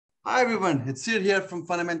Hi everyone, it's Sid here from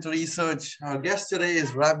Fundamental Research. Our guest today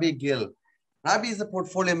is Rabbie Gill. Rabbie is the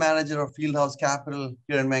portfolio manager of Fieldhouse Capital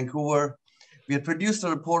here in Vancouver. We had produced a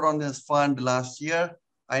report on this fund last year.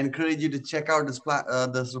 I encourage you to check out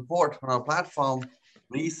this report on our platform,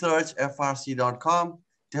 researchfrc.com,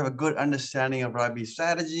 to have a good understanding of Rabbie's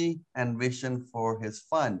strategy and vision for his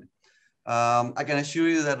fund. I can assure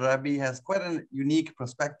you that Rabbie has quite a unique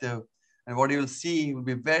perspective, and what you'll see will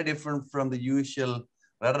be very different from the usual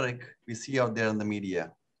rhetoric we see out there in the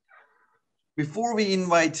media. Before we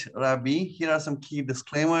invite Rabbie, here are some key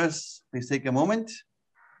disclaimers. Please take a moment.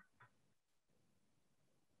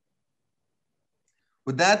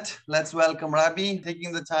 With that, let's welcome Rabbie,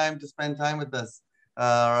 taking the time to spend time with us.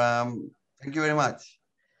 Thank you very much.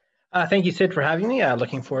 Thank you, Sid, for having me.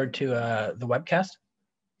 Looking forward to the webcast.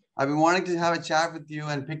 I've been wanting to have a chat with you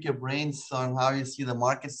and pick your brains on how you see the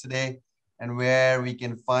markets today and where we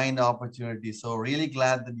can find opportunities. So really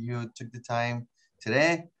glad that you took the time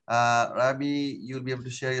today. Rabbie, you'll be able to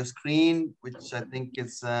share your screen, which I think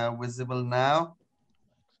is visible now.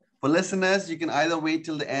 For listeners, you can either wait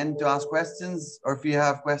till the end to ask questions, or if you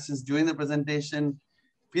have questions during the presentation,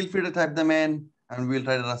 feel free to type them in and we'll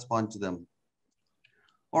try to respond to them.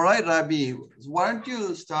 All right, Rabbie, why don't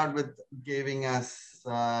you start with giving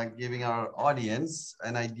our audience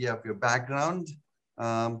an idea of your background?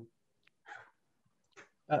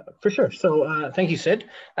 For sure. So thank you, Sid.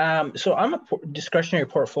 So I'm a discretionary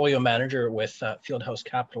portfolio manager with Fieldhouse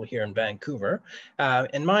Capital here in Vancouver.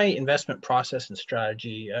 And my investment process and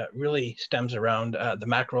strategy really stems around the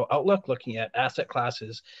macro outlook, looking at asset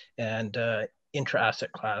classes and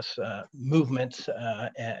intra-asset class movements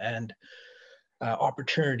and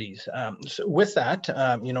opportunities. So with that,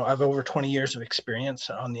 I've over 20 years of experience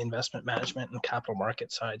on the investment management and capital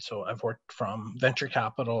market side. So I've worked from venture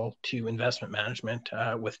capital to investment management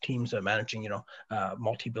with teams managing,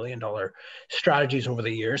 multi-billion-dollar strategies over the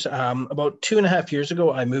years. About 2.5 years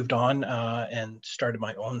ago, I moved on and started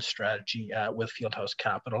my own strategy with Fieldhouse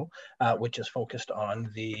Capital, which is focused on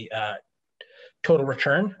the total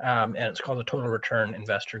return, and it's called the Total Return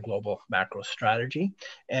Investor Global Macro Strategy.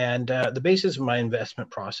 And the basis of my investment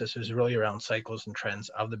process is really around cycles and trends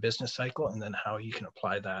of the business cycle, and then how you can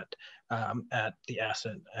apply that at the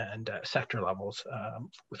asset and sector levels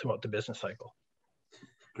throughout the business cycle.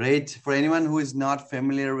 Great. For anyone who is not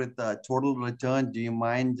familiar with total return, do you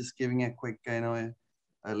mind just giving a quick,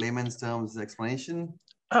 layman's terms explanation?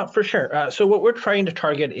 For sure. So what we're trying to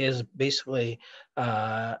target is basically,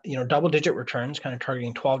 double-digit returns, kind of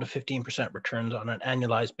targeting 12 to 15% returns on an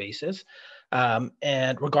annualized basis,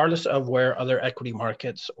 and regardless of where other equity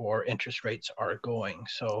markets or interest rates are going.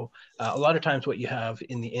 So a lot of times what you have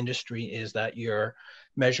in the industry is that you're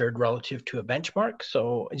measured relative to a benchmark.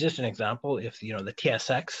 So just an example, if the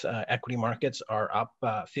TSX equity markets are up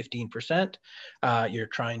 15%, you're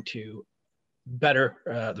trying to better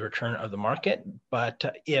the return of the market. But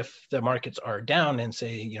if the markets are down and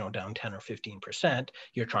say, down 10 or 15%,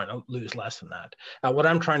 you're trying to lose less than that. What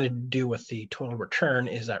I'm trying to do with the total return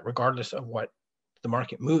is that regardless of what the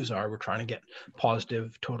market moves are, we're trying to get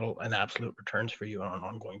positive total and absolute returns for you on an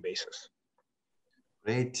ongoing basis.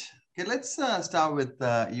 Great. Okay, let's start with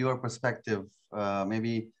your perspective,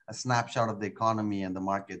 maybe a snapshot of the economy and the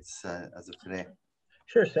markets as of today.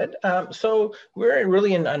 Sure, Sid. So we're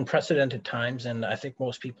really in unprecedented times, and I think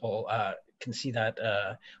most people can see that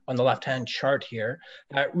on the left-hand chart here.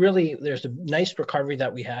 Really, there's a nice recovery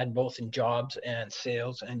that we had both in jobs and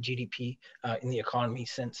sales and GDP in the economy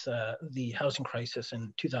since the housing crisis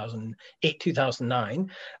in 2008,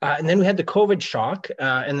 2009. And then we had the COVID shock.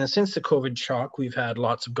 And then since the COVID shock, we've had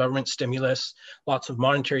lots of government stimulus, lots of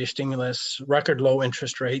monetary stimulus, record low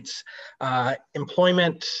interest rates,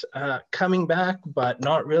 employment coming back, but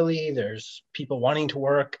not really. There's people wanting to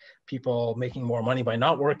work, people making more money by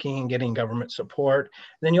not working and getting government support.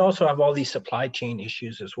 And then you also have all these supply chain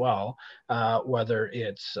issues as well, whether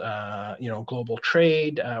it's global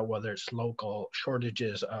trade, whether it's local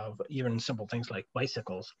shortages of even simple things like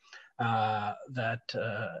bicycles that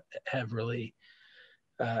have really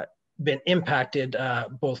been impacted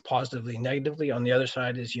both positively and negatively. On the other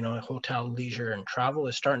side is, hotel, leisure, and travel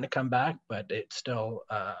is starting to come back, but it's still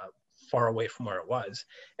far away from where it was.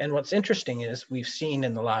 And what's interesting is we've seen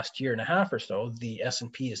in the last year and a half or so, the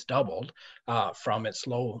S&P has doubled from its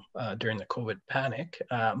low during the COVID panic.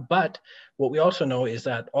 But what we also know is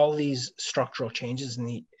that all these structural changes in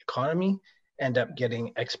the economy end up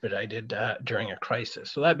getting expedited during a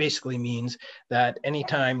crisis. So that basically means that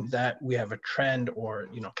anytime that we have a trend or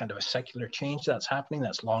kind of a secular change that's happening,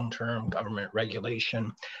 that's long-term government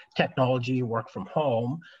regulation, technology, work from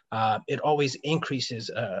home, it always increases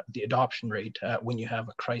the adoption rate when you have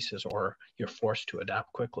a crisis or you're forced to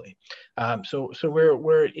adapt quickly. So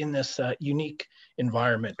we're in this unique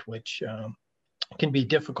environment, which can be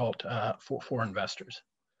difficult for investors.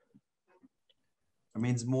 It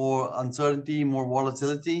means more uncertainty, more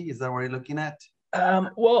volatility. Is that what you're looking at?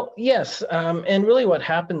 Well, yes. And really what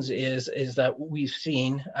happens is that we've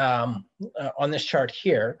seen on this chart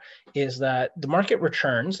here is that the market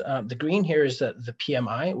returns, the green here is the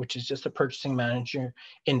PMI, which is just the Purchasing Manager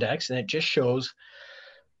Index, and it just shows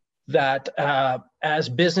that as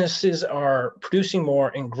businesses are producing more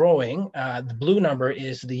and growing, the blue number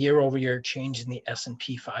is the year-over-year change in the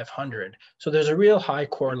S&P 500. So there's a real high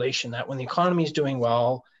correlation that when the economy is doing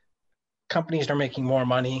well, companies are making more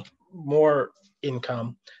money, more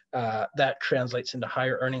income, that translates into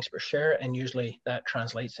higher earnings per share, and usually that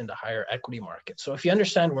translates into higher equity markets. So if you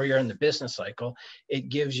understand where you're in the business cycle, it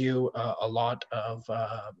gives you a lot of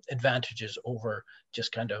advantages over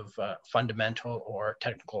just kind of fundamental or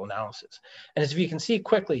technical analysis. And as you can see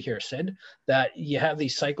quickly here, Sid, that you have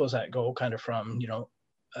these cycles that go kind of from,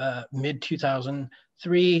 mid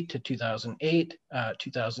 2003 to 2008.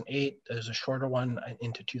 2008, there's a shorter one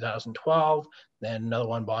into 2012, then another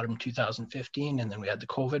one bottom 2015, and then we had the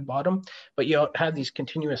COVID bottom. But you have these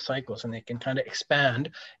continuous cycles, and they can kind of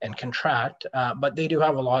expand and contract, but they do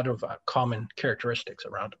have a lot of common characteristics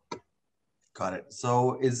around them. Got it.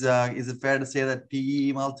 So is it fair to say that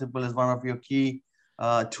PE multiple is one of your key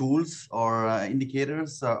tools or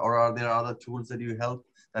indicators, or are there other tools that help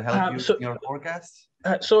you in your forecast?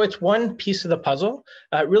 So it's one piece of the puzzle.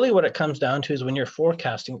 Really what it comes down to is when you're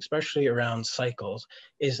forecasting, especially around cycles,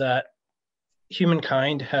 is that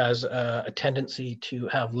humankind has a tendency to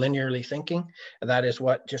have linearly thinking. And that is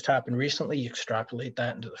what just happened recently. You extrapolate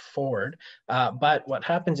that into the forward. But what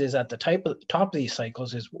happens is at the top of these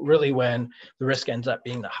cycles is really when the risk ends up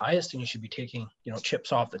being the highest, and you should be taking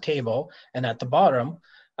chips off the table. And at the bottom,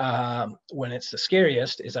 when it's the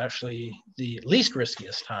scariest, is actually the least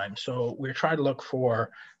riskiest time. So we're trying to look for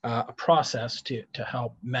a process to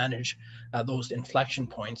help manage those inflection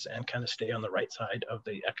points and kind of stay on the right side of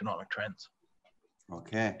the economic trends.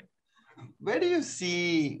 Okay. Where do you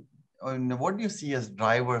see, what do you see as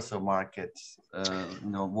drivers of markets,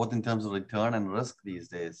 both in terms of return and risk these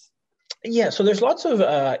days? Yeah, so there's lots of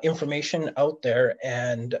information out there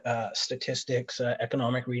and statistics,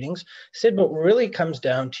 economic readings. Sid, what really comes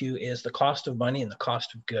down to is the cost of money and the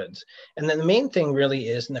cost of goods. And then the main thing really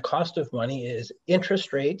is, and the cost of money is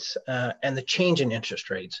interest rates and the change in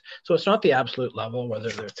interest rates. So it's not the absolute level, whether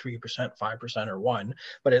they're 3%, 5%, or 1%,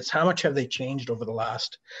 but it's how much have they changed over the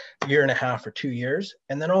last year and a half or 2 years.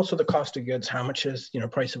 And then also the cost of goods, how much has,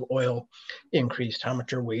 price of oil increased, how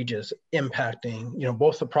much are wages impacting,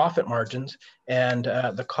 both the profit margins and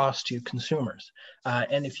the cost to consumers.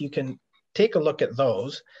 And if you can take a look at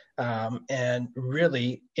those, and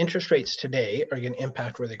really interest rates today are going to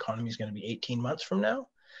impact where the economy is going to be 18 months from now.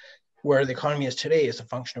 Where the economy is today is a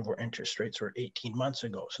function of where interest rates were 18 months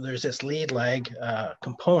ago. So there's this lead lag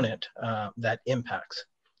component that impacts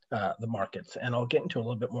the markets. And I'll get into a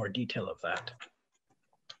little bit more detail of that.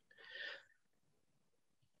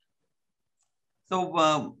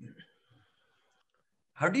 So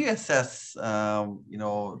how do you assess,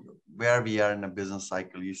 where we are in a business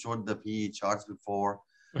cycle? You showed the PE charts before.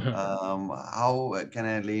 Mm-hmm. How can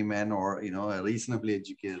a layman or, a reasonably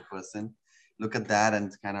educated person look at that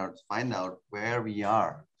and kind of find out where we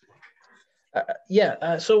are?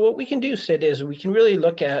 So what we can do, Sid, is we can really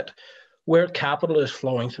look at where capital is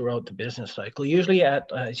flowing throughout the business cycle. Usually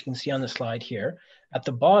as you can see on the slide here, at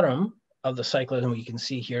the bottom of the cycle, and we can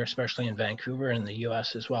see here, especially in Vancouver and the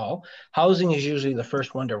US as well, housing is usually the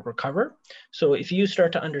first one to recover. So if you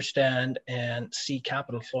start to understand and see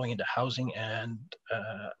capital flowing into housing and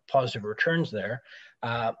positive returns there,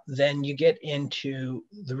 then you get into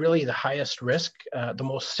the highest risk, the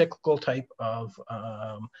most cyclical type of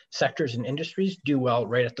sectors and industries do well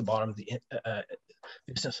right at the bottom of the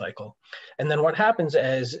business cycle. And then what happens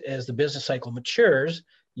as the business cycle matures,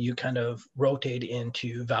 you kind of rotate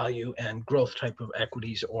into value and growth type of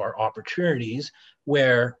equities or opportunities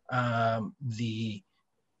where the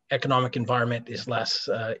economic environment is less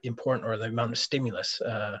important, or the amount of stimulus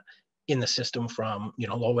in the system from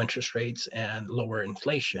low interest rates and lower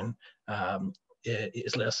inflation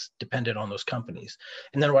is less dependent on those companies.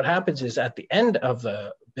 And then what happens is at the end of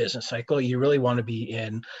the business cycle. You really want to be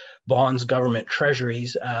in bonds, government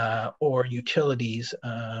treasuries, or utilities,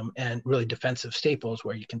 and really defensive staples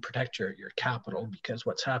where you can protect your capital, because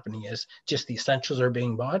what's happening is just the essentials are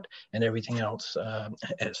being bought and everything else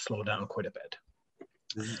has slowed down quite a bit.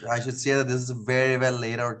 I should say that this is a very well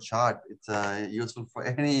laid out chart. It's useful for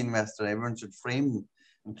any investor. Everyone should frame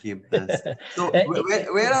and keep this. So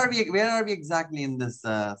where are we? Where are we exactly in this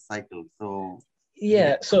cycle? So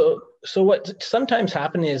yeah, so what sometimes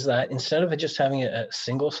happens is that instead of just having a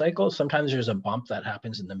single cycle, sometimes there's a bump that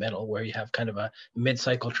happens in the middle where you have kind of a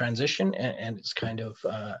mid-cycle transition, and it's kind of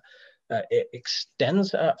it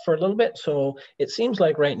extends for a little bit. So it seems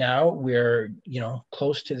like right now we're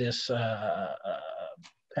close to this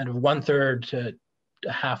kind of 1/3 to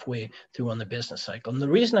halfway through on the business cycle. And the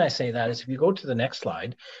reason I say that is if you go to the next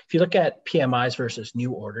slide, if you look at PMIs versus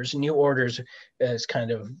new orders, and new orders is kind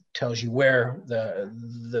of tells you where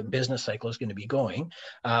the business cycle is going to be going.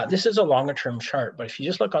 This is a longer term chart, but if you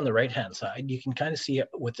just look on the right hand side, you can kind of see it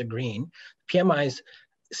with the green. PMIs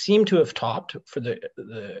seem to have topped for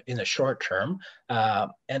in the short term,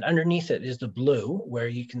 and underneath it is the blue, where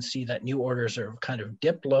you can see that new orders are kind of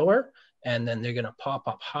dipped lower, and then they're going to pop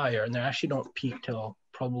up higher, and they actually don't peak till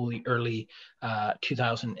probably early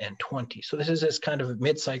 2020. So this is this kind of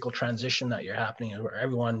mid-cycle transition that you're happening, where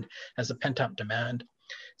everyone has a pent-up demand.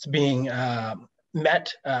 It's being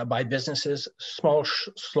met by businesses, small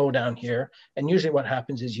slowdown here, and usually what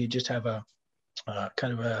happens is you just have a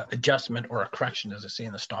kind of a adjustment or a correction, as I say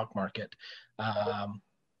in the stock market. I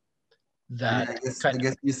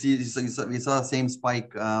guess we saw the same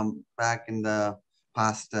spike back in the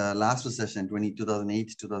past last recession,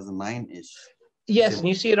 2008, 2009-ish. Yes, and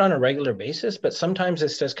you see it on a regular basis, but sometimes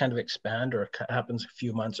this does kind of expand, or it happens a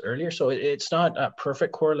few months earlier. So it's not a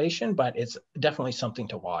perfect correlation, but it's definitely something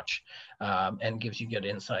to watch and gives you good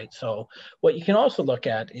insight. So what you can also look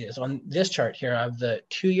at is on this chart here, I have the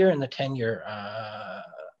 2-year and the 10-year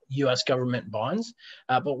US government bonds.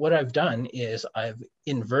 But what I've done is I've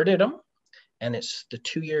inverted them, and it's the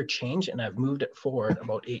 2-year change, and I've moved it forward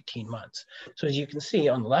about 18 months. So as you can see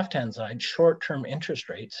on the left-hand side, short-term interest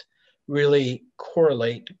rates really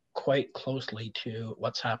correlate quite closely to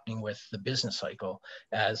what's happening with the business cycle.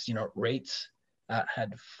 As rates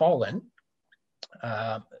had fallen,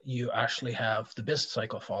 you actually have the business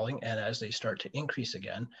cycle falling, and as they start to increase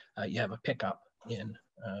again, you have a pickup in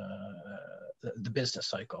the business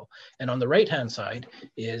cycle. And on the right-hand side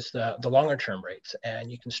is the longer-term rates,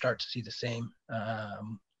 and you can start to see the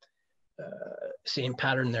same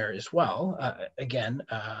pattern there as well. Again,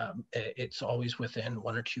 it's always within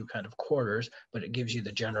 1 or 2 kind of quarters, but it gives you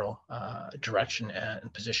the general direction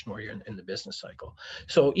and position where you're in the business cycle.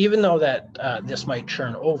 So even though that this might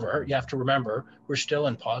churn over, you have to remember we're still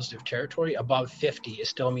in positive territory. Above 50, it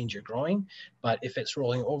still means you're growing, but if it's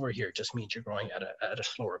rolling over here, it just means you're growing at a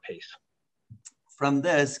slower pace. From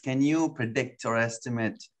this, can you predict or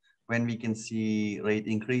estimate when we can see rate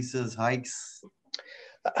increases, hikes?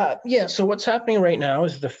 Yeah, so what's happening right now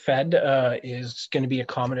is the Fed is going to be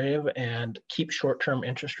accommodative and keep short-term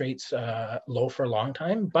interest rates low for a long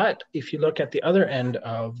time. But if you look at the other end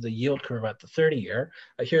of the yield curve at the 30-year,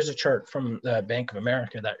 here's a chart from the Bank of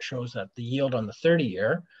America that shows that the yield on the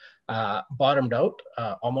 30-year bottomed out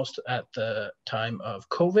almost at the time of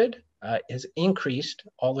COVID, is increased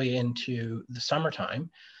all the way into the summertime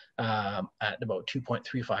at about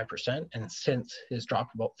 2.35%, and since has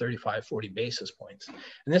dropped about 35-40 basis points.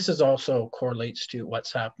 And this is also correlates to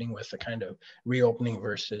what's happening with the kind of reopening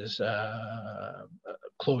versus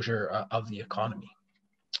closure of the economy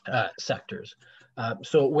sectors.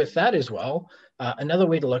 So with that as well, another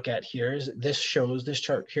way to look at here is this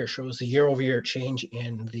chart here shows the year-over-year change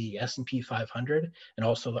in the S&P 500 and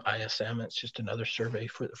also the ISM. It's just another survey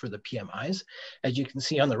for the PMIs. As you can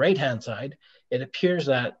see on the right-hand side, it appears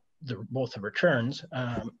that both the returns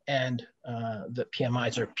and the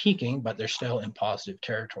PMIs are peaking, but they're still in positive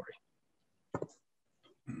territory.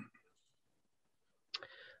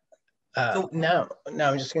 Now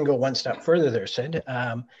I'm just going to go one step further there, Sid,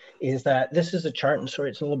 is that this is a chart, and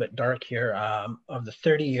sorry, it's a little bit dark here, of the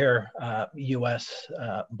 30-year US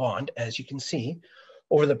bond. As you can see,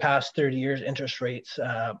 over the past 30 years, interest rates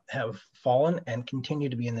have fallen and continue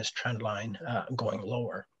to be in this trend line going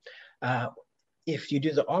lower. If you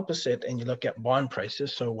do the opposite and you look at bond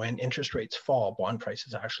prices, so when interest rates fall, bond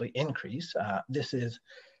prices actually increase. This is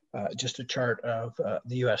just a chart of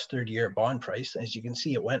the US 30-year bond price. As you can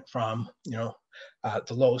see, it went from the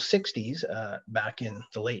low 60s back in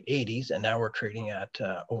the late 80s, and now we're trading at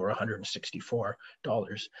over $164.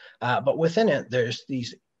 But within it, there's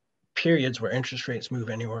these periods where interest rates move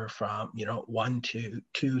anywhere from 1 to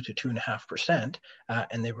 2 to 2.5%,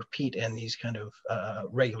 and they repeat in these kind of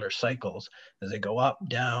regular cycles as they go up,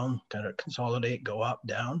 down, kind of consolidate, go up,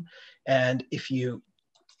 down. And if you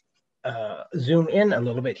zoom in a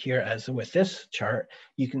little bit here, as with this chart,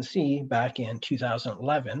 you can see back in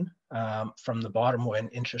 2011, from the bottom when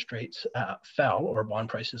interest rates fell or bond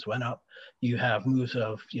prices went up, you have moves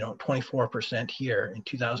of 24% here. In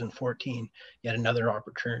 2014, you had another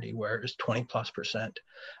opportunity where it was 20+%.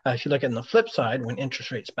 If you look at the flip side, when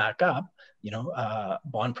interest rates back up,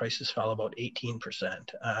 bond prices fell about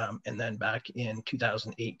 18%. And then back in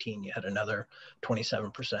 2018, you had another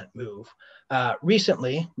 27% move.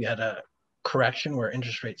 Recently, we had a correction where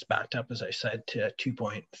interest rates backed up, as I said, to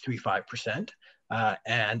 2.35%.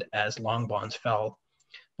 And as long bonds fell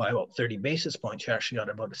by about 30 basis points, you actually got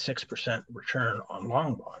about a 6% return on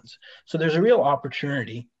long bonds. So there's a real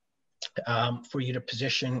opportunity for you to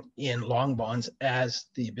position in long bonds as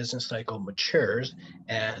the business cycle matures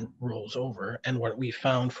and rolls over. And what we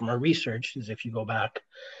found from our research is if you go back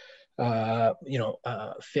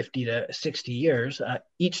 50 to 60 years,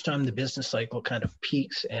 each time the business cycle kind of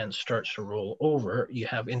peaks and starts to roll over, you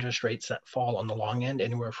have interest rates that fall on the long end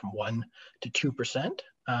anywhere from 1 to 2%.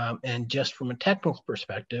 And just from a technical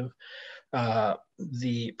perspective,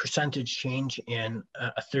 the percentage change in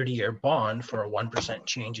a 30-year bond for a 1%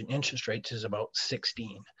 change in interest rates is about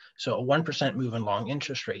 16. So a 1% move in long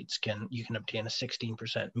interest rates you can obtain a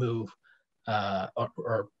 16% move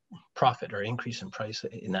or profit or increase in price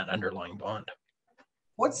in that underlying bond.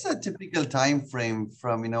 What's the typical time frame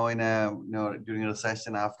from during a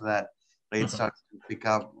recession after that rates start to pick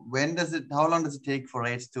up? How long does it take for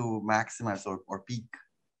rates to maximize or peak?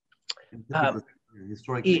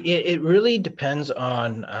 Historically, it really depends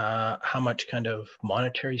on how much kind of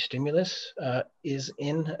monetary stimulus is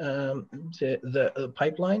in the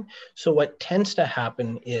pipeline. So what tends to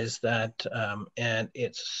happen is that, and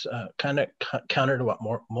it's kind of counter to what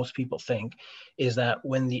most people think, is that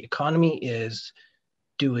when the economy is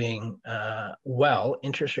doing well,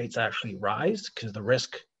 interest rates actually rise because the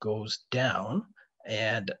risk goes down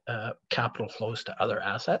and capital flows to other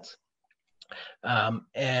assets.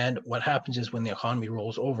 And what happens is when the economy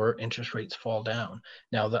rolls over, interest rates fall down.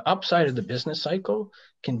 Now, the upside of the business cycle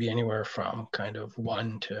can be anywhere from kind of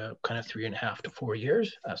 1 to kind of 3.5 to 4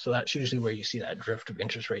 years. So that's usually where you see that drift of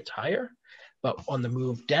interest rates higher. But on the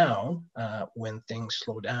move down, when things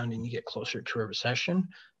slow down and you get closer to a recession,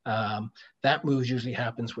 that move usually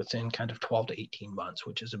happens within kind of 12 to 18 months,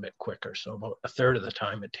 which is a bit quicker. So about a third of the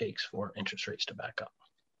time it takes for interest rates to back up.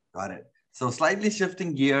 Got it. So slightly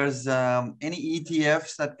shifting gears, any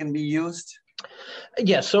ETFs that can be used?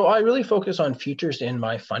 Yeah, so I really focus on futures in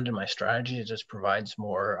my fund and my strategy. It just provides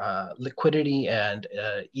more liquidity and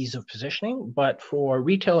ease of positioning. But for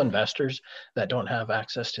retail investors that don't have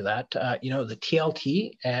access to that, the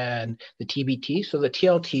TLT and the TBT. So the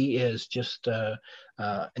TLT is just an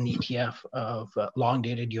ETF of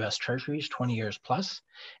long-dated U.S. Treasuries, 20 years plus.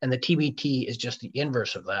 And the TBT is just the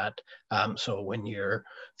inverse of that. So when you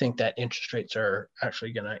think that interest rates are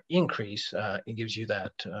actually going to increase, it gives you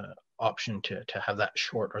that option to have that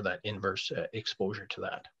short or that inverse exposure to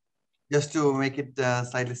that. Just to make it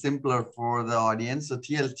slightly simpler for the audience, so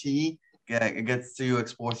TLT gets you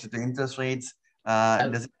exposure to interest rates.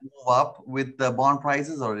 Does it move up with the bond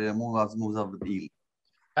prices, or it moves up with yield?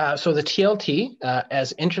 So the TLT,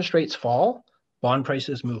 as interest rates fall, bond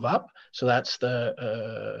prices move up. So that's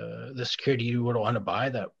the security you would want to buy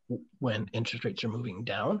that when interest rates are moving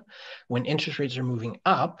down. When interest rates are moving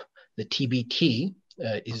up, the TBT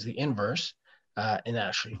is the inverse, and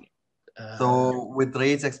actually. So with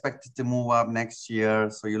rates expected to move up next year,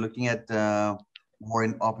 so you're looking at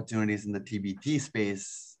more opportunities in the TBT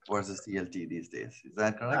space versus TLT these days. Is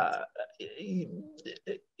that correct?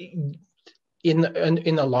 In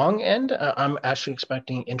the long end, I'm actually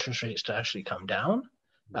expecting interest rates to actually come down,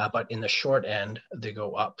 but in the short end, they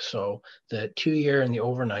go up. So the 2-year and the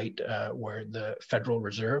overnight, where the Federal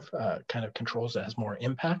Reserve kind of controls that, has more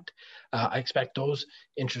impact. I expect those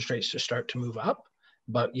interest rates to start to move up,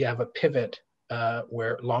 but you have a pivot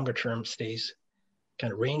where longer term stays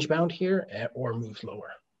kind of range bound here or moves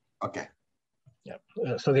lower. Okay. Yeah.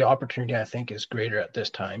 So the opportunity, I think, is greater at this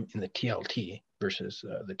time in the TLT versus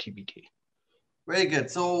the TBT. Very good.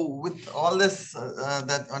 So with all this, all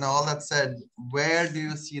that said, where do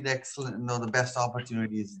you see the the best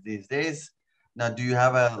opportunities these days? Now, do you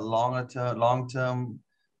have a long-term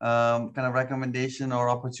kind of recommendation or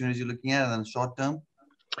opportunities you're looking at, and then short-term?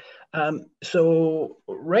 So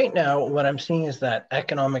right now, what I'm seeing is that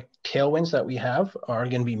economic tailwinds that we have are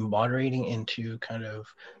going to be moderating into kind of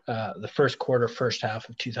the first quarter, first half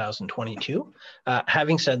of 2022.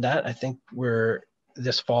 Having said that, I think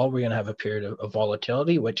this fall, we're going to have a period of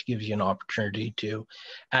volatility, which gives you an opportunity to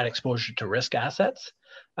add exposure to risk assets.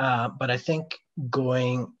 But I think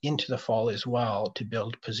going into the fall as well to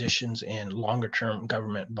build positions in longer term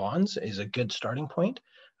government bonds is a good starting point.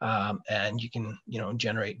 And you can,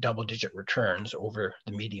 generate double-digit returns over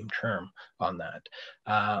the medium term on that.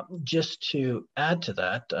 Just to add to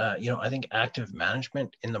that, I think active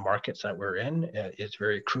management in the markets that we're in is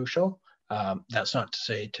very crucial. That's not to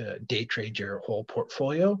say to day trade your whole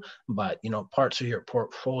portfolio, but parts of your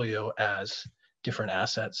portfolio as different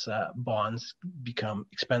assets, bonds become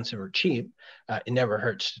expensive or cheap, it never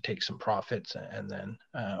hurts to take some profits and then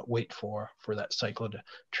wait for that cycle to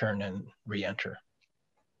turn and re-enter.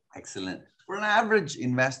 Excellent. For an average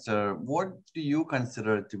investor, what do you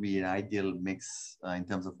consider to be an ideal mix in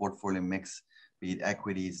terms of portfolio mix, be it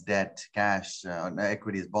equities, debt, cash,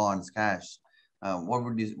 equities, bonds, cash?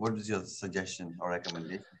 What is your suggestion or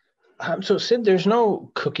recommendation? So Sid, there's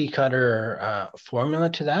no cookie cutter formula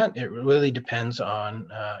to that. It really depends on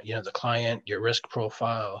the client, your risk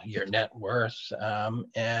profile, your net worth,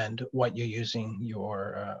 and what you're using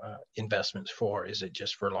your investments for. Is it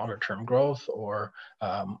just for longer term growth, or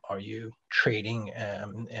are you trading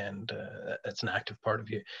and it's an active part of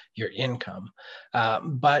your income?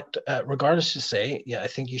 But regardless to say, I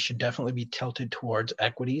think you should definitely be tilted towards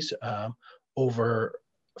equities over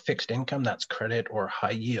fixed income, that's credit or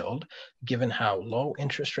high yield, given how low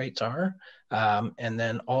interest rates are. And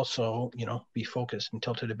then also, be focused and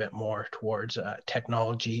tilted a bit more towards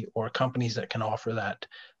technology or companies that can offer that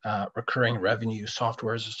recurring revenue,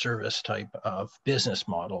 software as a service type of business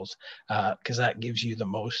models, because that gives you the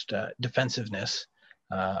most defensiveness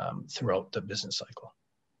throughout the business cycle.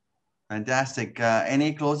 Fantastic.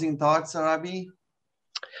 Any closing thoughts, Rabbie?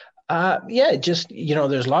 Just,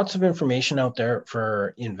 there's lots of information out there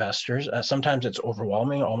for investors. Sometimes it's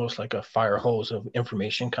overwhelming, almost like a fire hose of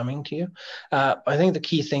information coming to you. I think the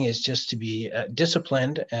key thing is just to be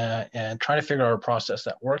disciplined and try to figure out a process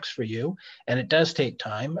that works for you. And it does take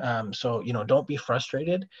time. So, don't be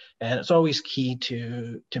frustrated. And it's always key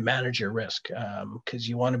to manage your risk because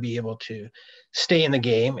you want to be able to stay in the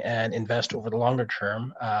game and invest over the longer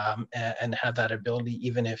term and have that ability,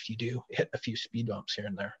 even if you do hit a few speed bumps here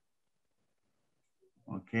and there.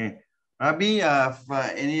 Okay, Rabbie,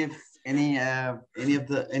 any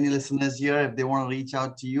listeners here, if they want to reach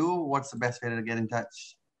out to you, what's the best way to get in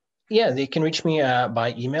touch? Yeah, they can reach me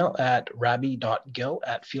by email at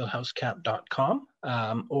rabbie.gill@fieldhousecap.com,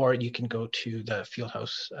 or you can go to the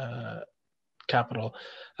Fieldhouse Capital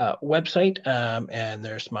website, and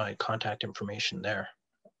there's my contact information there.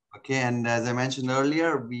 Okay, and as I mentioned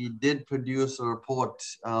earlier, we did produce a report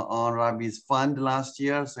on Rabbie's fund last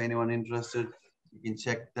year. So anyone interested, you can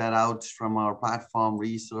check that out from our platform,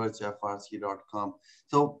 researchfrc.com.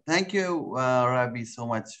 So thank you, Rabbie, so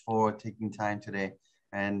much for taking time today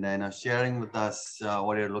and sharing with us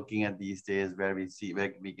what you're looking at these days, where we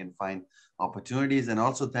can find opportunities. And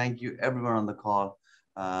also thank you everyone on the call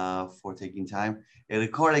for taking time. A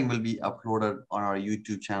recording will be uploaded on our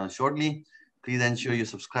YouTube channel shortly. Please ensure you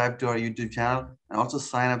subscribe to our YouTube channel and also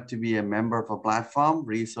sign up to be a member of our platform,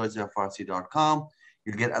 researchfrc.com.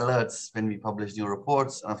 You'll get alerts when we publish new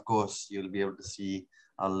reports. And of course, you'll be able to see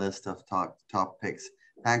a list of top picks.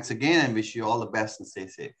 Thanks again and wish you all the best and stay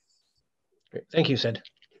safe. Great. Thank you, Sid.